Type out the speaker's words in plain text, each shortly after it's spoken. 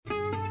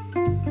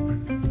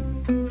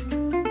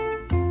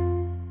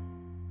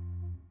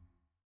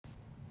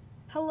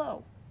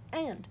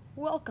and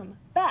welcome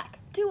back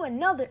to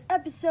another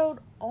episode.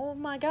 Oh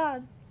my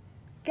god,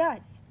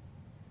 guys,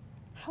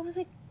 how's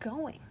it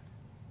going?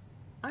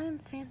 I am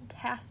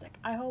fantastic.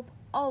 I hope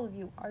all of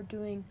you are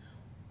doing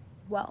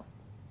well.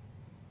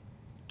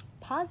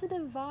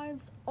 Positive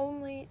vibes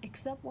only,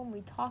 except when we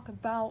talk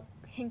about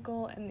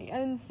Hinkle and the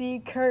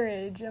NC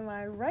Courage, am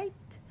I right?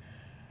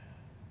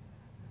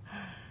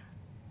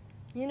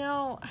 You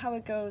know how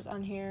it goes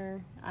on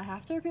here. I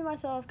have to repeat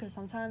myself because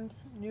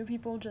sometimes new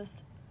people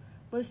just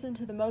listen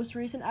to the most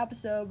recent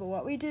episode, but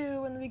what we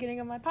do in the beginning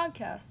of my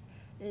podcast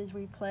is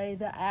we play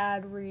the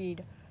ad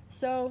read.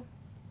 So,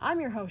 I'm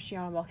your host,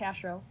 Gianna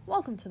Belcastro.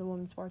 Welcome to the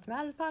Women's Sports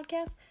Matters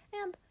podcast,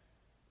 and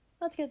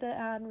let's get the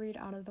ad read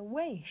out of the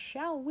way,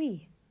 shall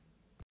we?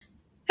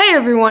 Hey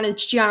everyone,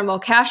 it's Gianna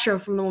Belcastro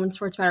from the Women's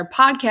Sports Matter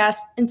podcast,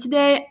 and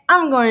today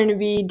I'm going to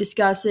be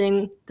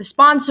discussing the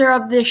sponsor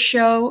of this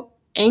show,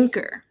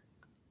 Anchor.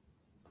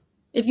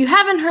 If you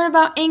haven't heard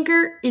about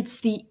Anchor, it's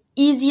the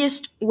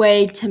easiest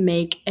way to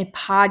make a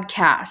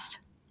podcast.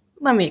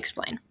 Let me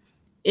explain.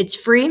 It's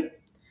free.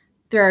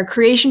 There are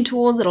creation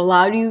tools that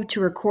allow you to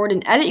record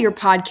and edit your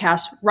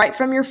podcast right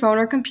from your phone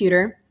or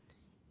computer.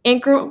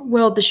 Anchor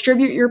will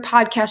distribute your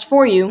podcast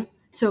for you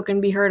so it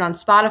can be heard on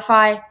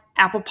Spotify,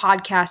 Apple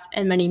Podcasts,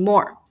 and many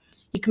more.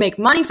 You can make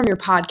money from your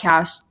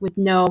podcast with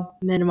no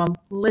minimum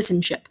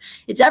listenership.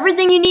 It's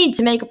everything you need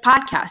to make a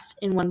podcast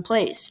in one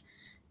place.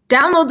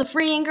 Download the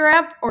free Anchor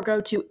app or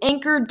go to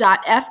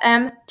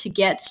anchor.fm to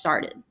get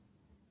started.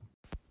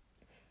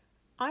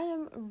 I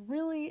am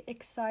really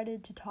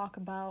excited to talk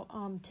about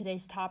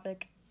today's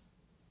topic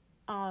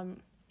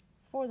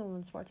for the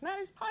Women's Sports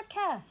Matters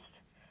podcast.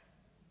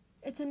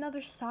 It's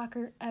another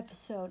soccer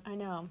episode, I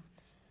know.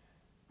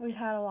 We've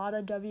had a lot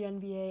of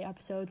WNBA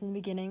episodes in the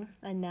beginning,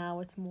 and now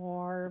it's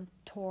more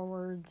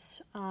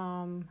towards the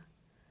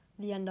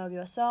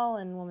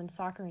NWSL and women's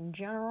soccer in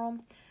general.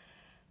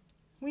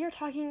 We are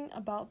talking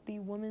about the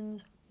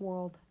Women's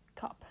World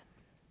Cup.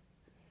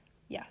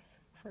 Yes,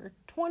 for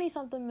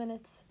 20-something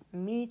minutes,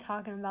 me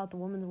talking about the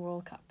Women's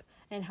World Cup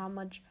and how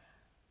much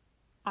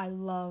I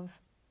love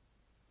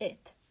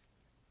it.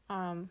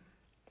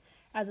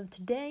 As of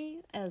today,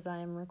 as I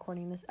am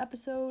recording this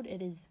episode,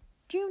 it is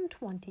June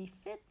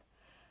 25th,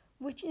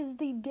 which is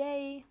the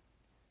day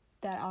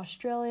that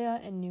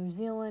Australia and New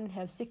Zealand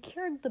have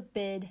secured the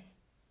bid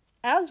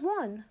as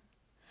one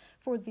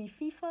for the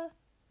FIFA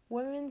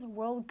Women's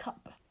World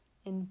Cup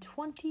in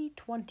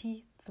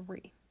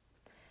 2023.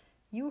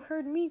 You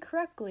heard me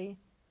correctly.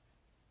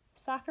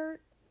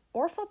 Soccer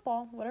or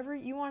football, whatever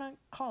you want to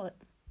call it,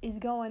 is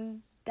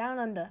going down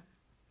under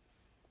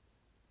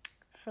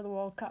for the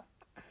World Cup.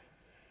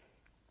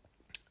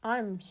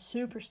 I'm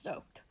super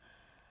stoked.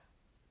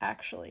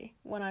 Actually,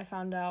 when I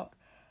found out,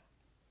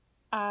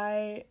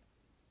 I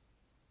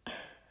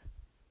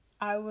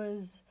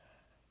was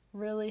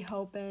really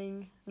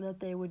hoping that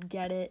they would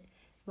get it,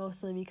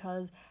 mostly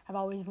because I've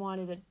always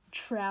wanted to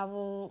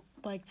travel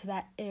to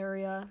that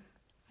area.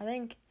 I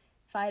think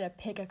if I had to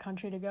pick a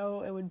country to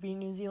go, it would be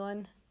New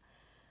Zealand.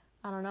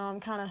 I don't know, I'm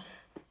kind of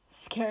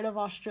scared of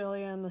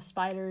Australia and the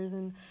spiders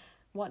and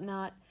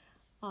whatnot,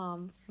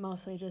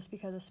 mostly just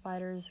because of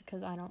spiders,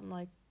 because I don't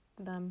like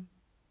them.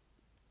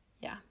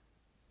 Yeah.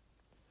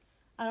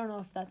 I don't know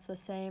if that's the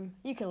same.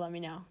 You could let me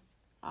know.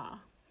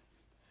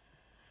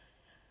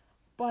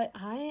 But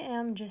I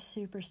am just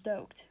super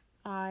stoked.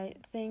 I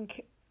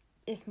think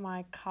if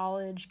my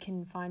college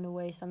can find a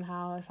way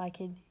somehow, if I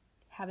could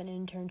have an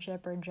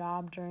internship or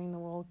job during the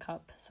World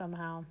Cup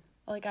somehow,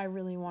 I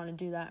really want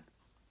to do that.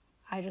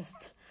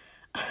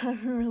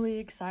 I'm really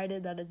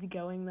excited that it's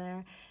going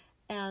there.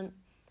 And,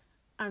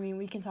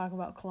 we can talk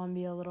about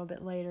Colombia a little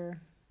bit later.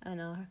 I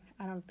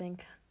don't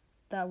think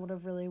that would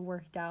have really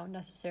worked out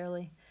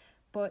necessarily.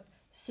 But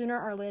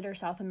sooner or later,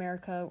 South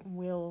America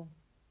will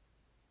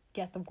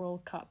get the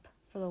World Cup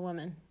for the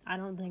women. I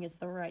don't think it's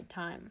the right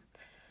time,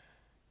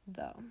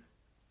 though.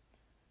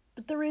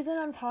 But the reason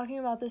I'm talking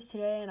about this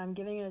today and I'm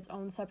giving it its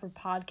own separate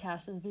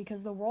podcast is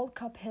because the World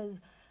Cup has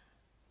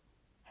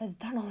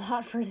done a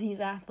lot for these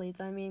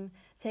athletes.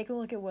 Take a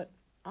look at what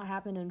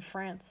happened in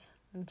France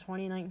in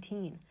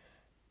 2019.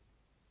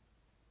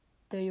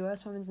 The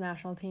U.S. women's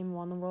national team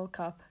won the World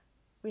Cup.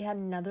 We had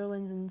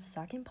Netherlands in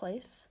second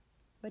place,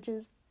 which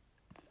is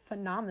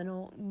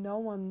phenomenal. No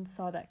one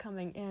saw that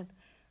coming in.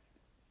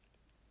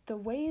 The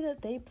way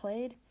that they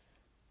played,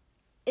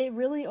 it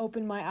really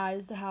opened my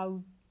eyes to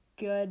how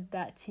good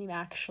that team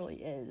actually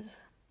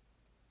is.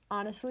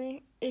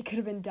 Honestly, it could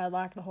have been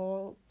deadlocked the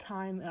whole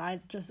time, and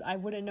I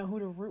wouldn't know who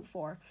to root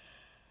for.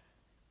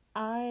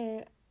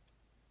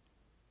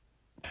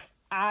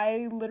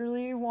 I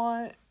literally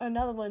want a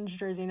Netherlands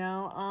jersey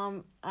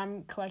now.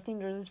 I'm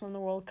collecting jerseys from the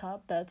World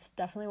Cup. That's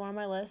definitely one on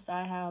my list.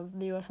 I have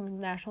the U.S. women's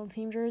national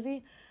team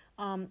jersey,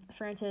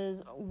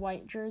 France's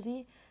white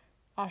jersey,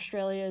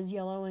 Australia's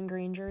yellow and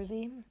green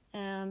jersey,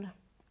 and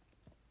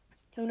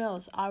who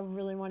knows? I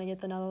really want to get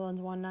the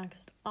Netherlands one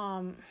next.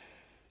 And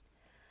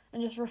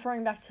just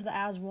referring back to the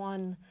As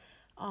One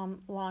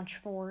launch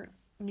for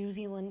New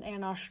Zealand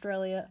and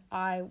Australia,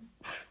 as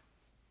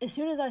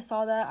soon as I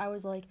saw that, I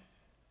was like,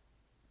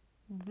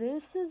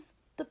 this is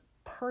the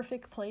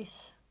perfect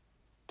place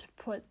to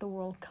put the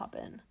World Cup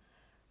in.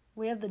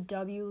 We have the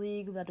W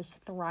League that is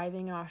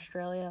thriving in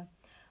Australia,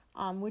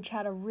 which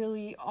had a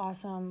really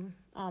awesome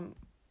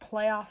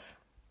playoff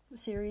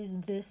series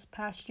this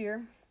past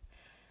year.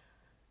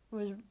 It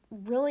was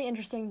really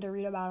interesting to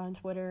read about on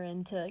Twitter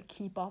and to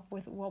keep up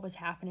with what was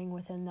happening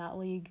within that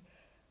league.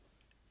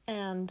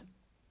 And,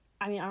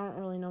 I mean, I don't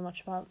really know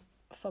much about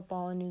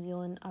football in New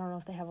Zealand. I don't know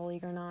if they have a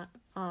league or not.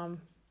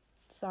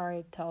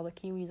 Sorry to all the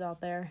Kiwis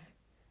out there.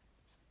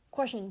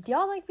 Question, do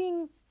y'all like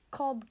being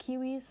called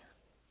Kiwis?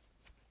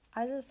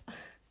 I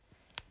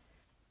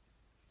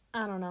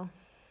don't know.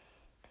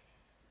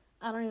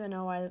 I don't even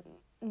know why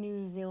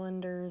New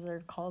Zealanders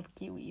are called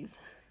Kiwis.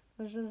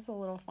 It's just a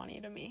little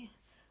funny to me.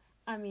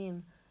 I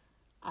mean,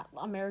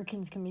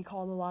 Americans can be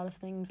called a lot of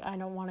things. I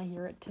don't want to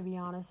hear it, to be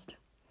honest.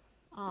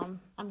 I'm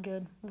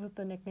good with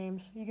the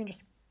nicknames. You can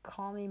just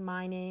call me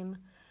my name.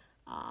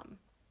 I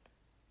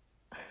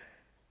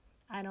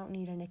don't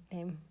need a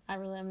nickname. I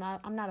really am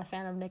not. I'm not a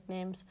fan of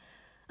nicknames.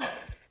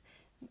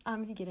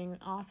 I'm getting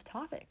off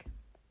topic.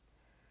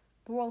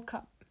 The World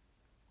Cup.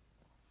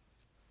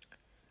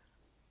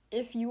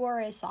 If you are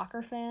a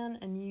soccer fan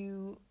and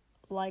you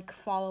like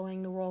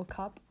following the World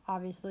Cup,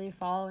 obviously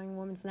following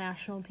women's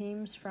national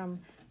teams from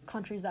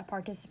countries that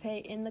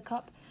participate in the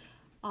Cup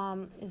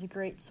is a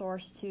great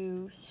source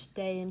to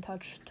stay in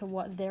touch to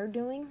what they're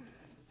doing.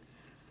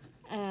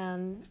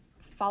 And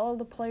follow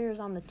the players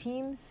on the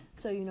teams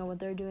so you know what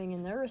they're doing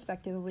in their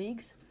respective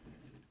leagues.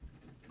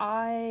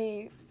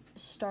 I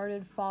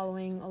started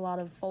following a lot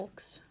of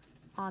folks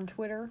on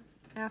Twitter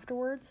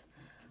afterwards,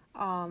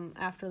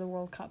 after the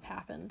World Cup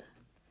happened.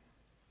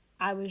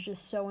 I was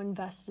just so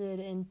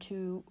invested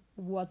into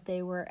what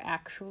they were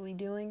actually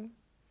doing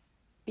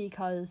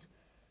because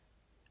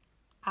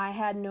I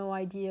had no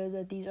idea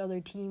that these other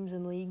teams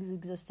and leagues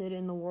existed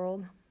in the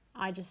world.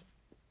 I just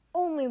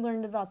only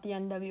learned about the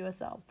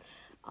NWSL.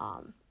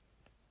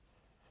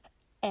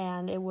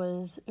 And it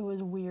was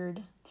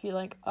weird to be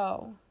like,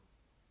 oh,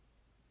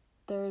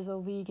 there's a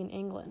league in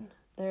England.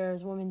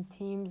 There's women's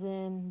teams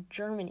in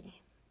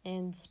Germany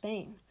and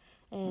Spain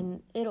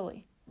and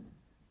Italy.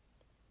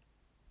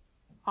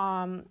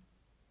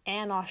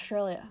 And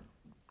Australia.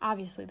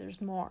 Obviously,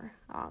 there's more.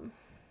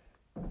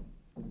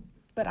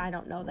 But I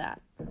don't know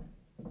that.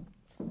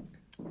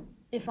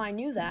 If I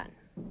knew that,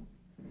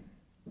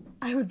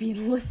 I would be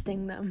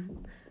listing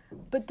them.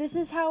 But this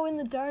is how in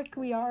the dark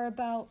we are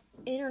about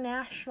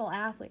international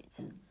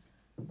athletes.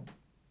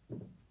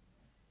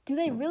 Do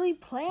they really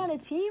play on a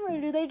team,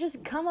 or do they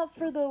just come up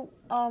for the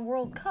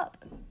World Cup?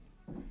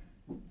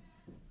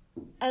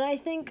 And I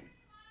think,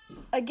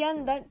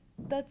 again,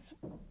 that's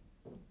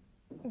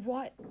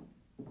what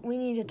we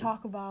need to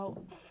talk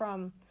about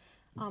from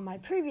my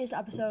previous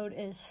episode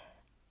is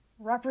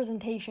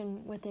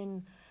representation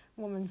within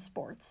women's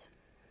sports.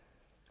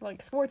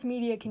 Like, sports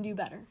media can do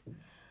better.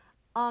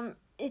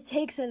 It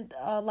takes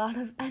a lot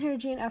of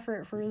energy and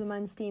effort for the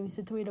men's teams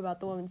to tweet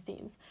about the women's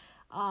teams.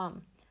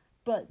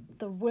 But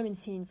the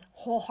women's teams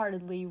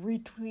wholeheartedly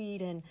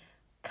retweet and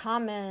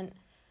comment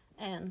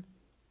and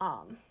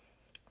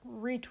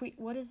retweet.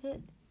 What is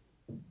it?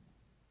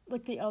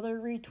 Like the other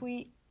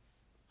retweet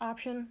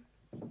option?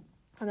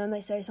 And then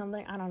they say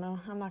something. I don't know.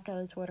 I'm not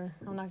good at Twitter.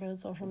 I'm not good at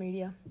social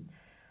media.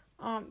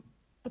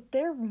 But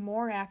they're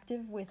more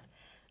active with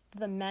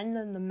the men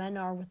than the men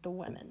are with the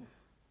women.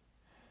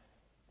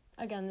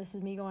 Again, this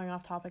is me going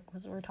off topic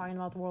because we're talking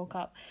about the World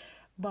Cup.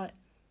 But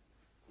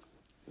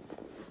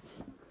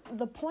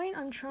the point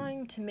I'm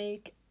trying to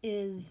make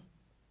is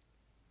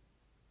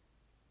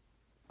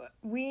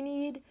we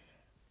need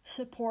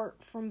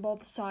support from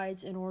both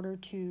sides in order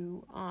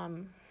to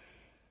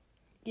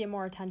get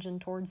more attention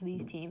towards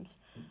these teams.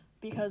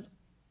 Because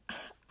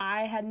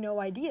I had no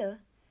idea,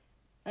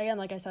 again,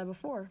 like I said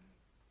before,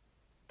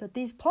 that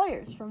these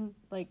players from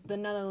like the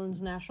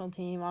Netherlands national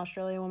team,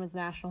 Australia women's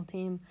national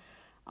team,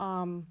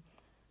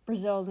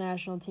 Brazil's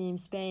national team,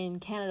 Spain,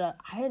 Canada,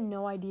 I had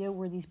no idea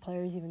where these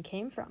players even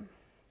came from.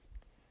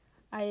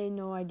 I had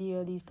no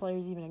idea these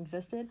players even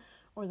existed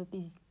or that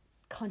these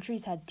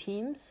countries had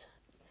teams.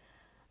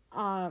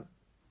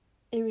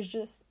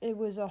 It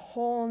was a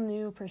whole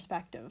new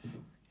perspective.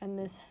 And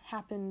this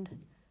happened,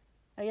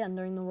 again,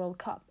 during the World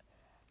Cup.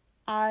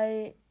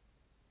 I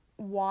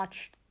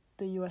watched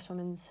the U.S.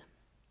 women's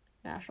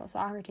national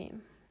soccer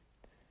team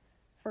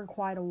for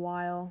quite a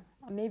while,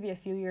 maybe a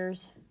few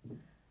years.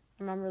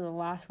 I remember the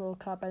last World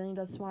Cup, I think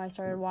that's when I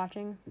started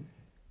watching.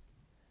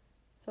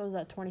 So was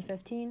that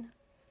 2015?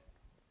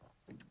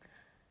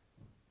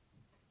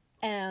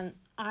 And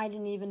I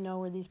didn't even know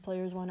where these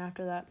players went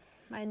after that.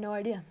 I had no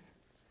idea.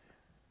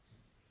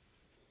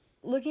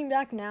 Looking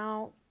back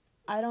now,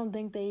 I don't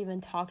think they even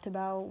talked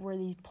about where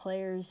these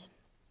players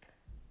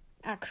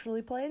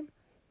actually played.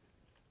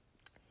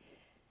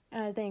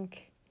 And I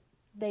think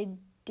they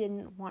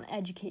didn't want to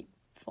educate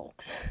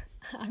folks.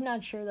 I'm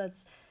not sure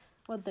that's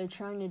what they're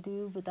trying to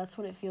do, but that's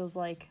what it feels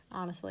like,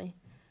 honestly.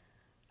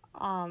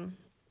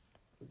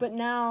 But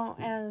now,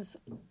 as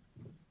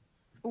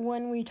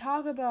when we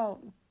talk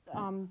about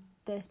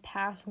this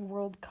past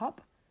World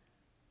Cup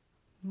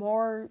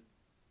more,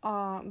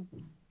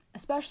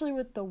 especially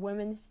with the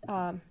women's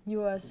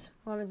U.S.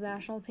 women's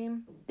national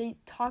team. They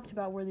talked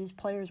about where these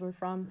players were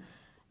from,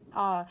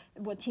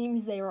 what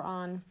teams they were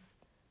on.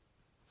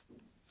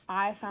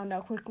 I found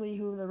out quickly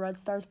who the Red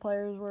Stars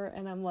players were,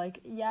 and I'm like,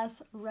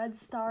 yes, Red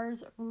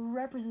Stars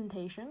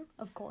representation,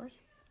 of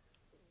course.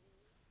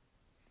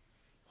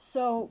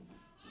 So,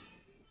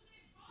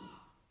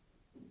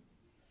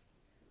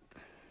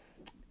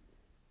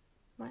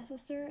 my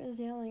sister is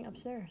yelling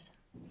upstairs.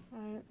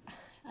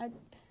 I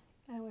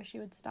wish she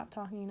would stop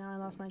talking now. I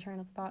lost my train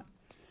of thought.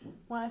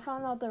 When I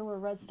found out there were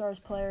Red Stars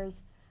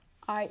players,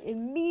 I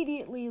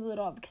immediately lit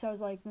up because I was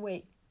like,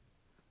 wait,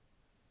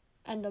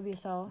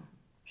 NWSL,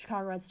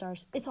 Chicago Red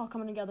Stars, it's all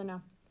coming together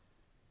now.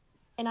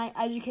 And I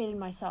educated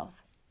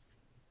myself.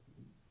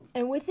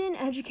 And within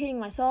educating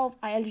myself,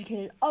 I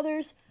educated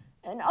others,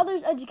 and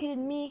others educated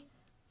me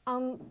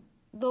on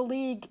the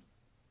league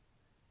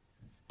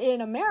in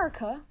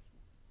America.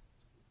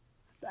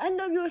 The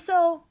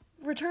NWSL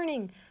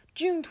returning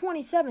June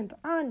 27th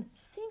on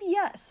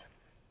CBS.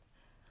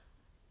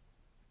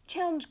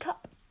 Challenge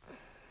Cup.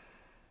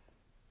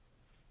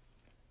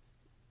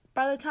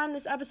 By the time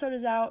this episode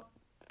is out,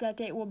 that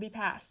date will be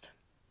passed.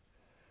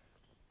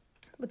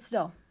 But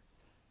still,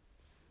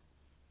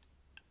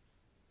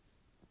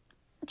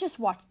 just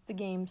watch the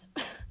games.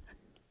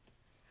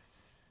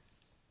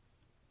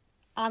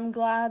 I'm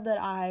glad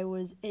that I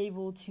was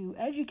able to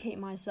educate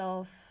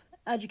myself,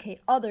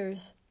 educate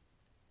others,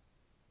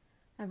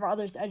 and for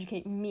others to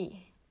educate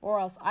me, or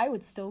else I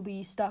would still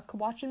be stuck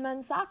watching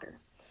men's soccer.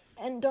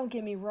 And don't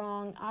get me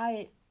wrong,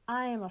 I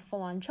am a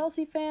full-on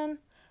Chelsea fan.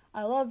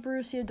 I love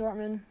Borussia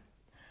Dortmund.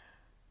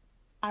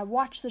 I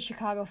watch the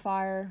Chicago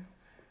Fire.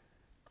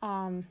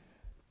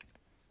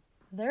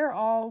 They're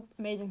all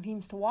amazing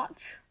teams to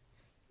watch.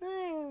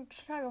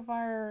 Chicago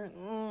Fire,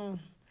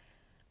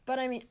 But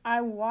I mean,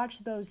 I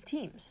watch those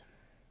teams.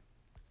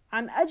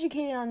 I'm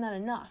educated on that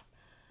enough.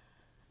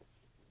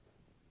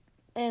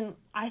 And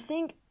I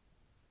think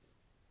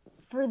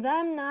for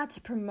them not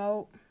to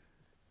promote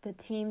the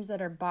teams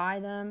that are by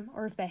them,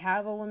 or if they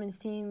have a women's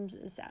team,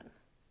 is sad.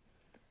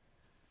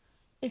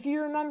 If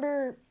you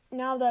remember,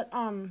 now that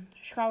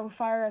Chicago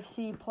Fire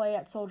FC play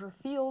at Soldier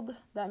Field,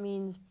 that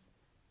means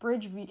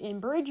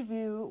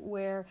Bridgeview,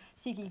 where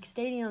SeatGeek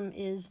Stadium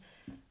is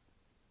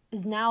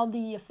now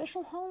the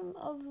official home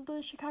of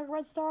the Chicago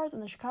Red Stars,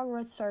 and the Chicago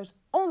Red Stars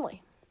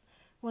only.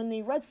 When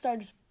the Red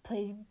Stars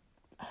played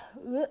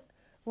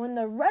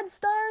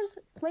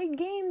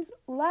games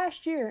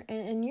last year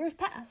and in years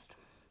past,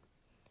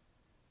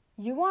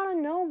 you want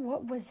to know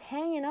what was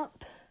hanging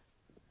up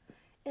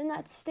in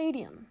that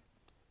stadium?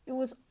 It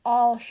was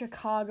all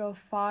Chicago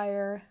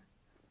Fire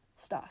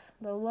stuff.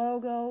 The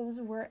logos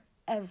were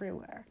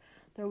everywhere.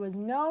 There was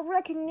no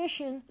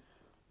recognition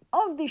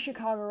of the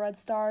Chicago Red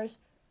Stars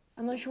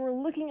unless you were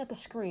looking at the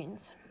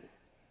screens.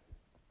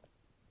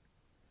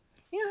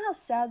 You know how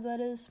sad that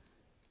is?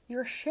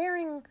 You're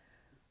sharing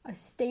a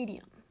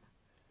stadium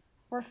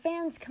where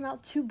fans come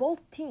out to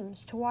both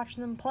teams to watch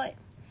them play,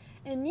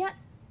 and yet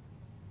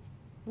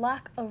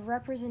lack of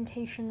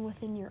representation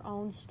within your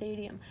own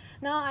stadium.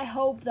 Now, I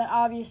hope that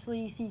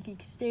obviously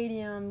SeatGeek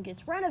Stadium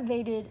gets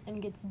renovated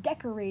and gets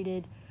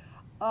decorated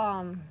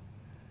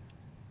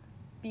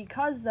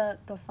because the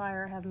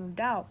Fire have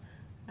moved out.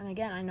 And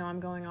again, I know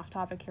I'm going off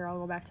topic here. I'll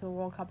go back to the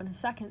World Cup in a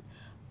second.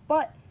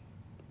 But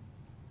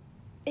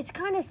it's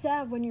kind of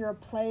sad when you're a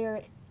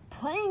player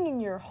playing in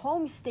your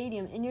home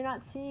stadium and you're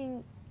not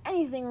seeing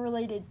anything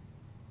related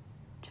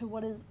to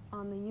what is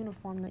on the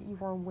uniform that you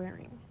are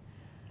wearing.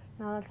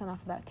 Now, that's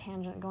enough of that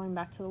tangent. Going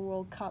back to the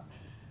World Cup.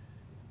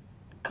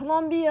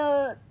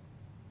 Colombia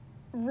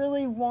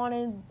really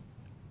wanted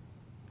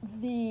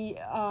the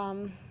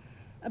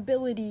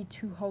ability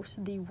to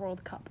host the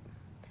World Cup.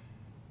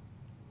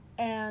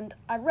 And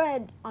I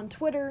read on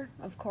Twitter,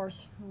 of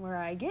course, where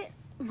I get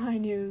my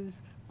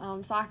news,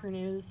 soccer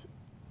news,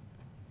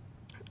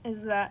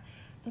 is that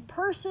the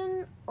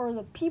person or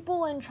the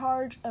people in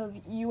charge of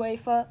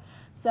UEFA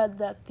said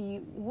that the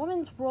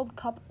Women's World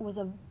Cup was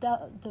a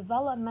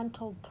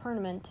developmental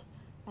tournament,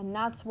 and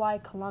that's why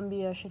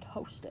Colombia should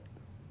host it.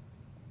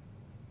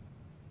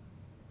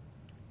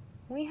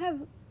 We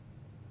have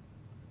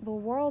the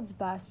world's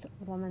best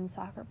women's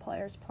soccer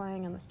players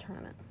playing in this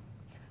tournament.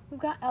 We've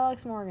got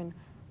Alex Morgan,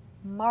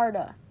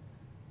 Marta,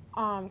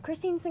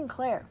 Christine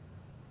Sinclair,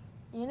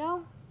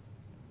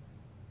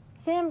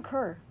 Sam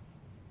Kerr,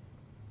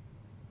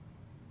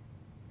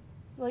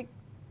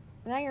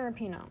 Megan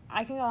Rapinoe.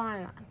 I can go on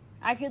and on.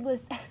 I could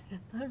list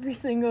every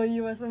single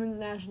U.S. women's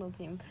national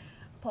team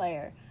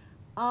player.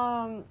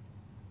 I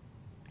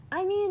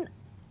mean,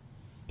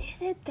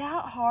 is it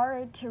that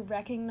hard to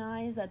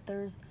recognize that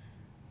there's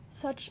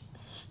such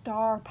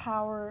star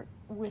power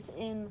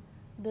within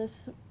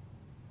this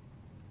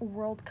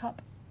World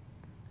Cup?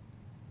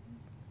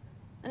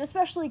 And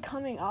especially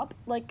coming up,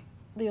 like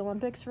the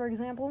Olympics, for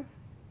example,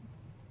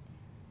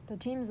 the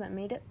teams that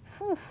made it,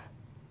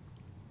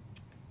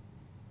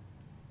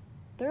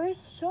 there is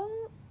so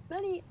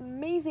many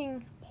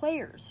amazing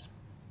players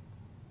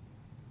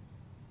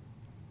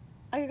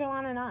I could go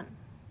on and on.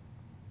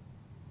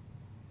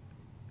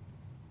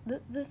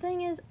 The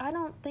thing is, I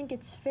don't think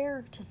it's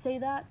fair to say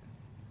that.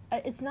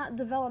 It's not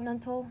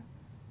developmental.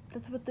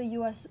 That's what the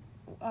U.S.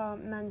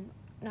 Men's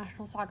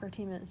national soccer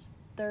team is.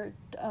 They're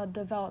a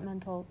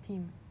developmental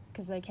team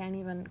because they can't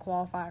even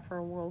qualify for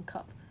a World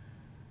Cup.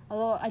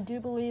 Although I do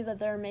believe that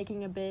they're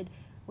making a bid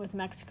with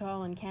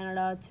Mexico and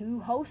Canada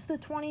to host the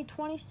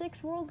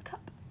 2026 World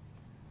Cup.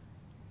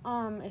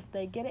 If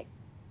they get it,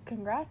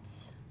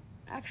 congrats.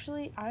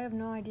 Actually, I have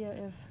no idea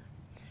if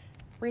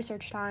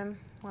research time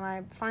when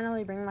I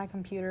finally bring my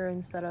computer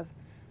instead of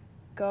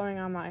going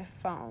on my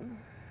phone.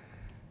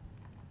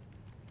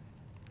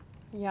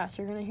 Yes,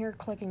 you're gonna hear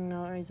clicking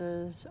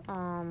noises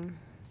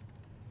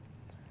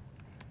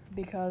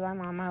because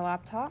I'm on my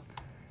laptop.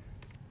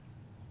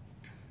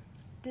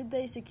 Did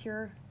they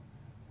secure?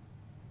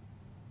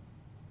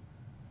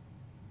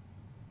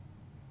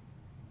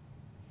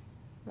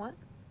 What?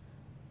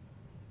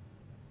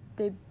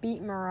 They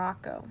beat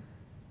Morocco.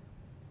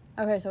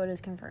 Okay, so it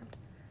is confirmed.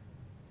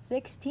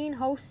 16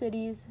 host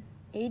cities,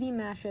 80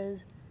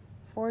 matches,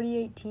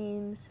 48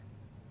 teams,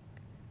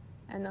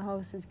 and the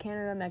host is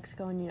Canada,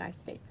 Mexico, and the United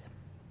States.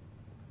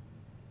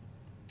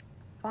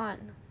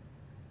 Fun.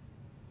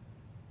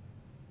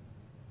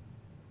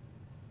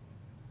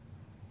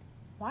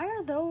 Why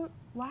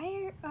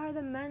are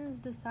the men's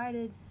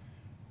decided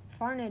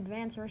far in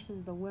advance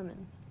versus the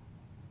women's?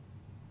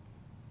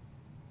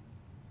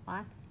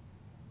 What?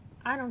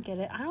 I don't get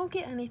it. I don't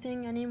get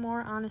anything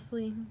anymore,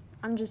 honestly.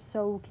 I'm just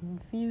so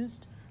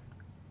confused.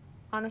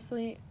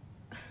 Honestly,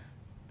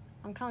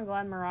 I'm kind of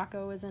glad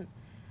Morocco isn't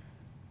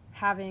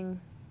having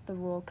the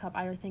World Cup.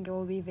 I think it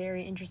will be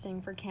very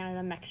interesting for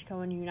Canada, Mexico,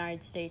 and the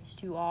United States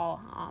to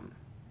all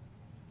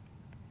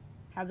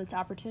have this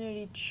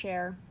opportunity to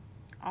share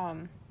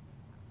and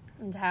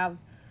to have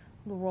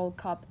the World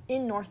Cup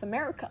in North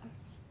America.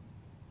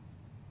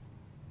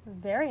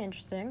 Very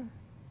interesting.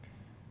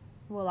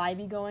 Will I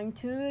be going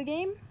to a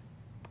game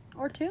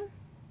or two?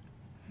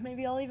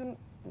 Maybe I'll even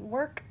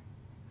work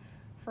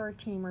for a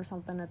team or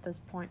something at this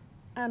point.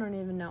 I don't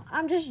even know.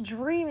 I'm just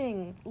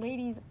dreaming,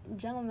 ladies,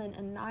 gentlemen,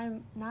 and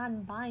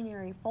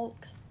non-binary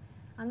folks.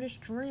 I'm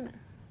just dreaming.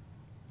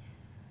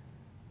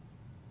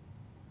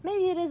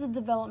 Maybe it is a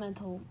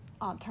developmental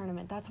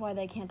tournament. That's why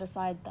they can't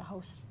decide the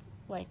hosts,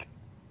 like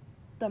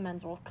the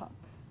Men's World Cup.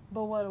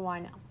 But what do I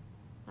know?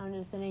 I'm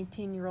just an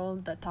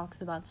 18-year-old that talks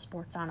about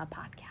sports on a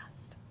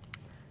podcast.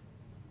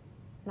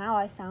 Now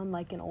I sound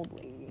like an old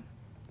lady.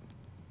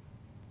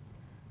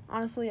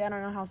 Honestly, I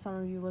don't know how some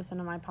of you listen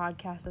to my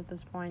podcast at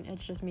this point.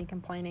 It's just me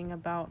complaining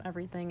about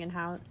everything and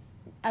how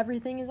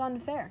everything is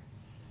unfair.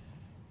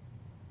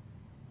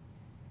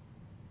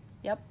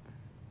 Yep.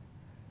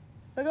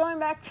 But going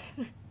back to...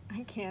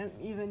 I can't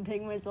even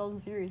take myself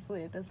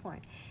seriously at this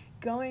point.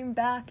 Going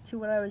back to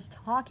what I was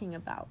talking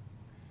about.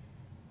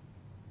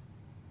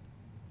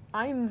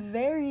 I'm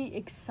very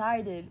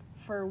excited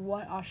for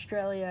what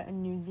Australia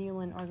and New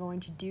Zealand are going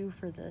to do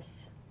for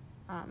this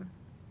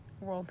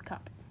World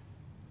Cup.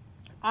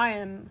 I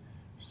am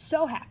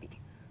so happy.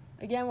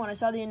 Again, when I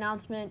saw the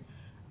announcement,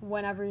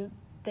 whenever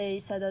they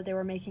said that they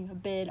were making a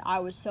bid, I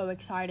was so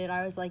excited.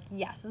 I was like,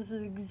 yes, this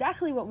is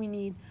exactly what we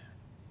need.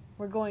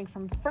 We're going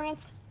from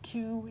France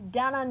to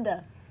down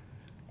under.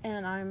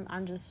 And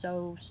I'm just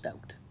so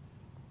stoked.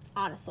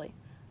 Honestly.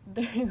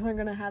 They're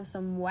going to have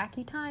some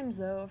wacky times,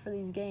 though, for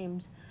these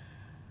games.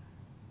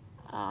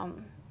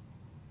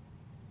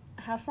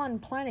 Have fun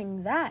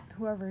planning that,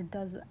 whoever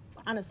does that.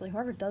 Honestly,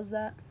 whoever does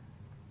that,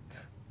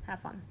 have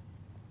fun.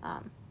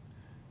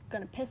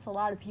 Gonna piss a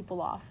lot of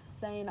people off,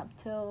 staying up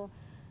till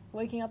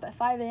waking up at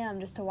 5 a.m.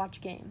 just to watch a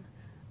game.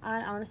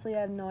 I honestly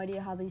have no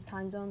idea how these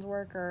time zones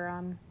work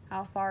or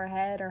how far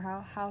ahead or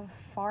how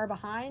far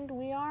behind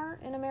we are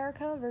in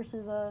America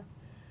versus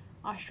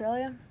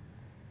Australia.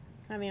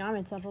 I mean, I'm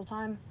in Central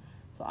Time,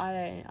 so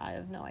I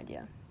have no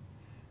idea.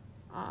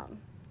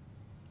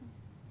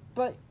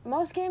 But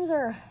most games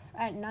are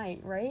at night,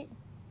 right?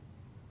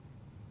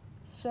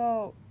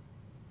 So,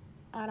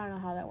 I don't know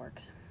how that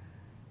works.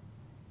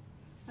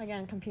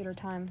 Again, computer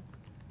time.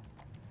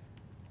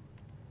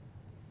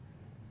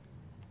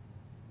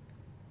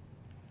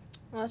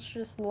 Let's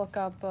just look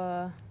up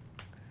a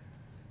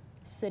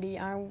city.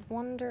 I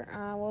wonder,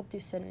 we'll do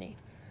Sydney.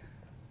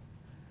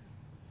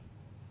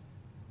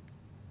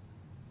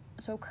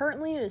 So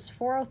currently it is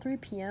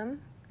 4:03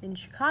 p.m. in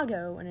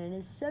Chicago, and it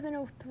is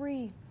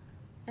 7:03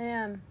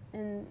 a.m.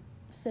 in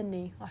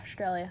Sydney,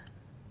 Australia.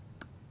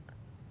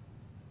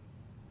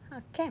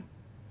 Okay.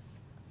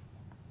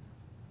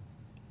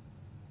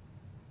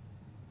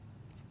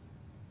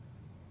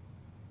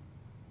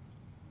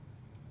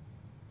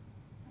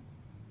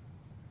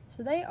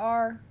 So they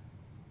are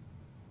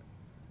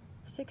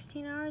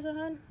 16 hours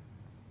ahead.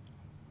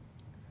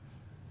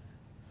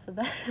 So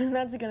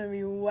that's going to be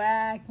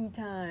wacky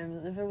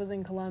times. If it was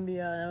in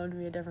Colombia, that would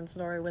be a different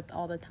story with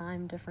all the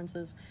time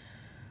differences.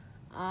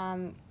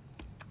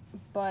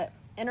 But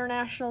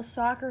international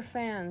soccer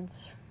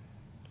fans,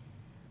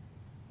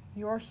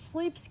 your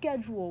sleep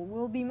schedule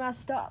will be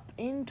messed up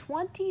in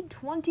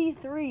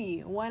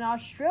 2023 when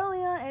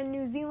Australia and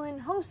New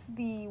Zealand host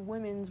the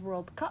Women's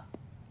World Cup.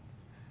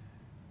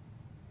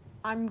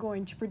 I'm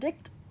going to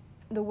predict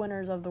the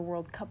winners of the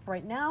World Cup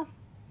right now.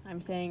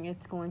 I'm saying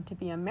it's going to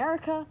be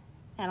America,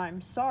 and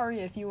I'm sorry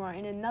if you are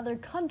in another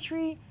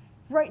country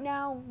right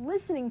now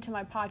listening to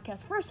my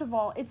podcast. First of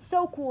all, it's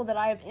so cool that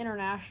I have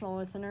international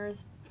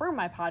listeners for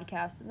my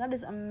podcast, and that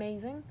is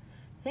amazing.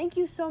 Thank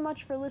you so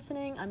much for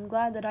listening. I'm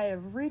glad that I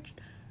have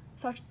reached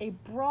such a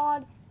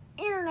broad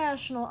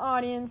international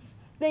audience.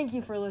 Thank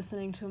you for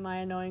listening to my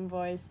annoying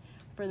voice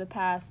for the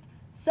past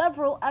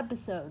several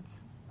episodes.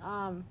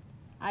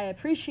 I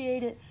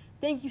appreciate it.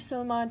 Thank you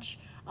so much.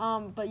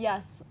 But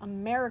yes,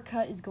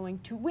 America is going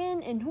to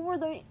win. And who are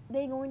they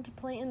going to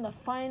play in the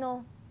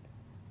final?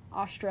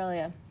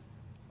 Australia.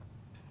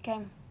 Okay.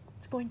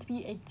 It's going to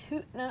be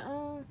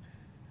I'm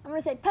going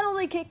to say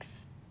penalty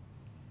kicks.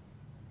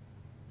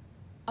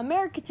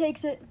 America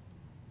takes it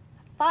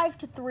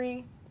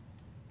 5-3.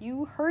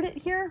 You heard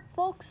it here,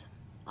 folks,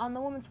 on the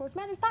Women's Sports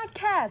Matters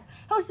podcast,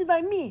 hosted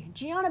by me,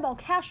 Gianna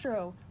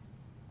Belcastro.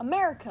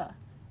 America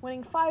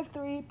winning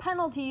 5-3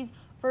 penalties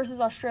versus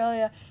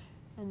Australia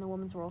in the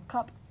Women's World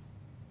Cup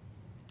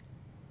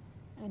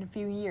in a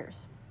few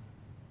years.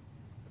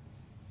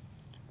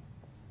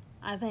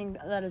 I think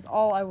that is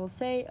all I will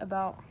say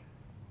about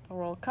the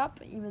World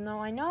Cup, even though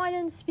I know I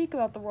didn't speak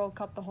about the World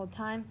Cup the whole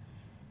time.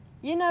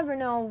 You never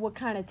know what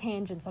kind of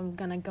tangents I'm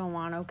gonna go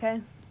on,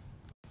 okay?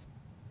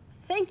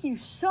 Thank you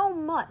so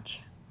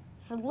much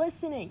for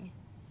listening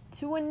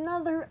to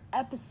another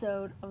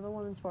episode of the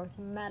Women's Sports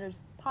Matters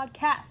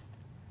podcast.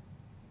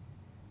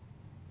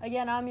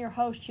 Again, I'm your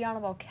host,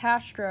 Gianna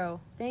Belcastro.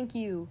 Thank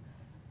you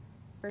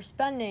for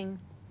spending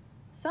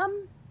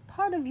some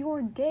part of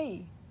your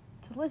day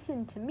to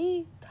listen to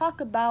me talk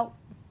about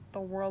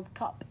the World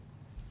Cup.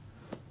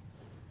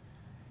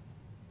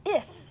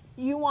 If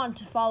you want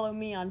to follow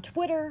me on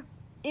Twitter,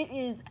 it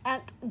is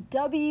at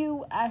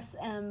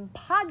WSM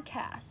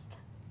Podcast.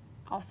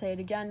 I'll say it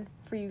again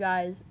for you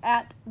guys,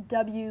 at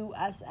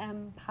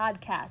WSM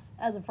Podcast.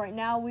 As of right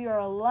now, we are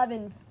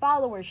 11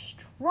 followers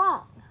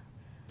strong.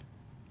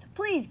 So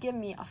please give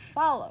me a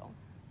follow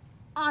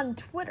on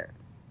Twitter.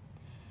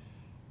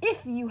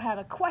 If you have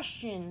a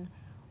question,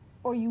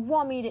 or you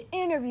want me to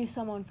interview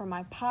someone for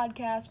my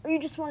podcast, or you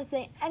just want to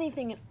say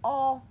anything at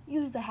all,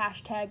 use the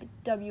hashtag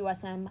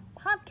WSM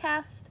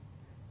Podcast.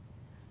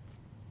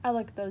 I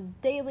look at those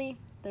daily.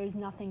 There's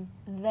nothing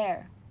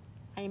there.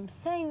 I am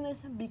saying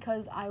this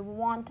because I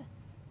want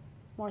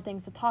more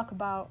things to talk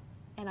about,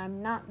 and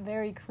I'm not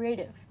very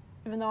creative,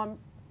 even though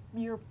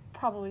you're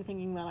probably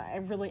thinking that I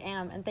really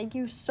am, and thank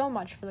you so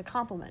much for the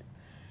compliment.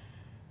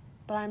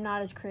 But I'm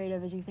not as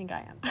creative as you think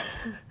I am.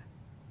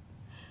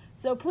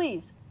 So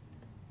please,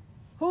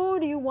 who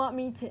do you want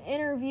me to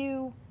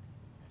interview?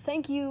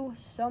 Thank you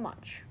so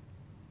much.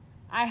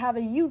 I have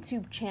a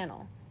YouTube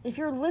channel. If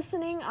you're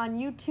listening on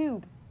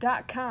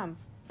YouTube.com,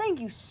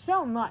 thank you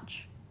so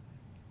much.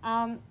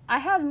 I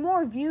have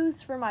more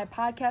views for my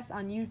podcast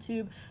on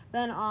YouTube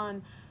than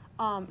on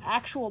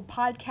actual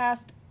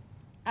podcast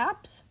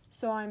apps,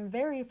 so I'm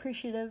very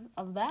appreciative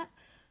of that.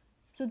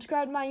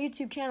 Subscribe to my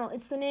YouTube channel.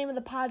 It's the name of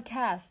the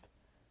podcast.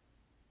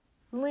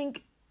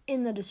 Link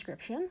in the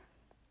description.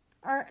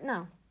 Or,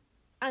 no,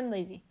 I'm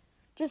lazy.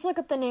 Just look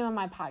up the name of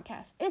my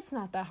podcast. It's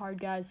not that hard,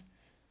 guys.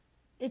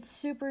 It's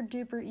super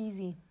duper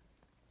easy.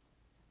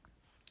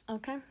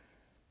 Okay?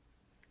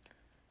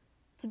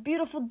 It's a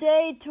beautiful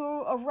day to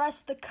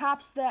arrest the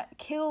cops that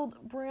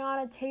killed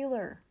Breonna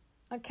Taylor.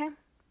 Okay?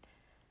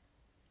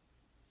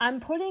 I'm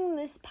putting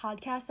this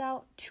podcast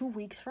out 2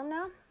 weeks from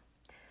now.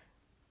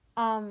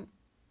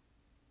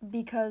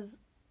 Because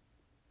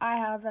I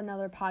have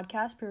another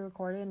podcast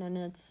pre-recorded, and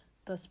it's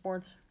the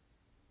sports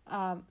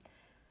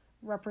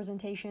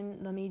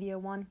representation, the media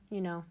one.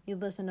 You know, you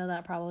listen to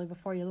that probably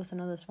before you listen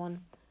to this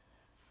one.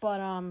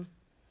 But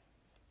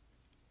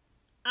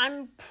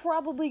I'm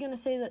probably going to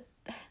say that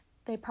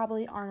they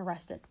probably aren't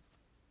arrested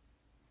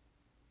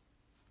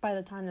by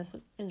the time this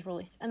is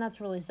released. And that's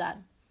really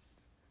sad.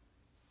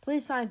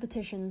 Please sign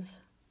petitions.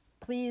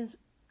 Please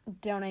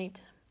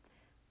donate.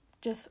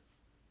 Just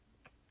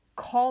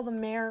call the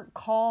mayor.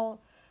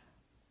 Call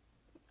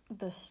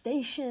the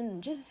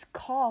station. Just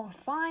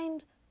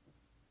find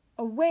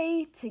a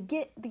way to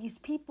get these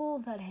people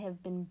that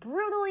have been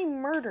brutally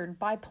murdered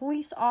by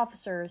police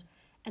officers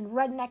and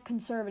redneck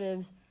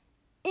conservatives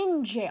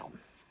in jail.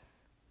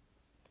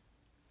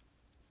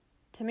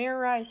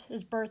 Tamir Rice,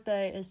 his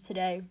birthday is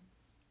today.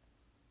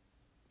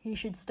 He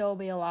should still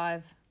be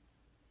alive.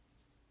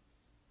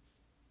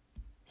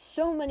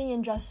 So many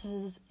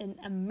injustices in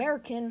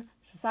American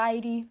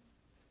society.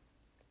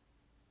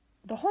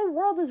 The whole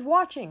world is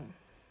watching.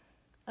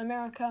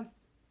 America,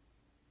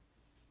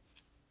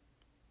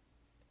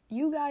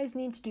 you guys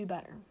need to do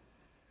better.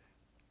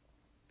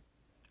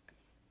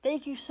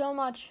 Thank you so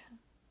much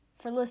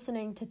for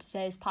listening to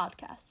today's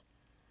podcast.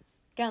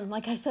 Again,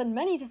 like I said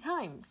many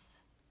times,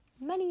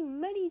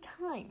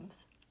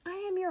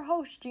 I am your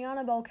host,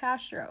 Gianna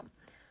Belcastro.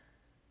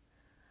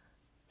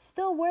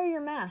 still wear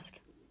your mask.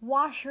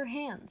 Wash your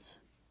hands.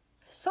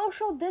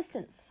 Social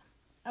distance.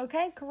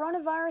 Okay?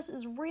 Coronavirus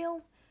is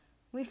real.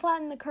 We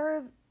flattened the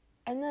curve,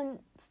 and then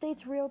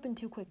states reopen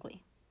too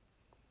quickly.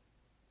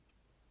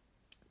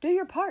 Do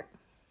your part.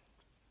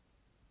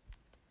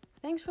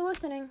 Thanks for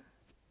listening.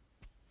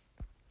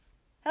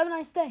 Have a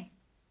nice day.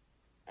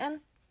 And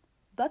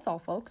that's all,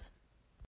 folks.